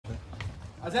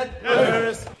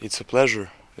Yes. It's a pleasure,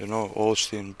 you know.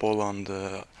 Olsztyn, Poland,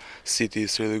 city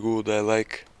is really good. I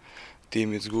like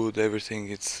team. It's good. Everything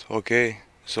it's okay.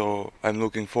 So I'm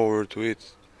looking forward to it,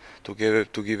 to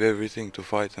give everything to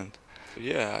fight. And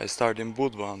yeah, I started in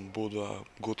Budva,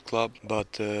 good club,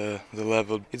 but the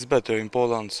level it's better in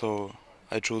Poland. So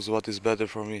I choose what is better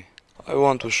for me. I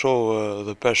want to show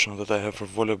the passion that I have for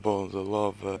volleyball, the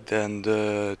love, and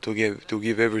to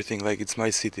give everything like it's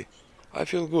my city. I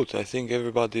feel good. I think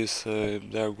everybody's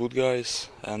they are good guys,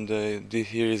 and this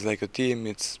here is like a team.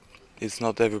 It's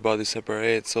not everybody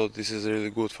separate, so this is really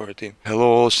good for a team.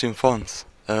 Hello, Olsztyn fans.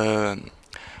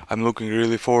 I'm looking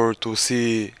really forward to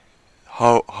see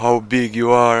how big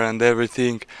you are and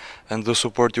everything, and the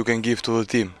support you can give to the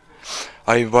team.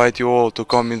 I invite you all to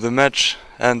come in the match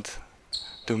and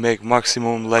to make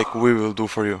maximum like we will do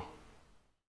for you.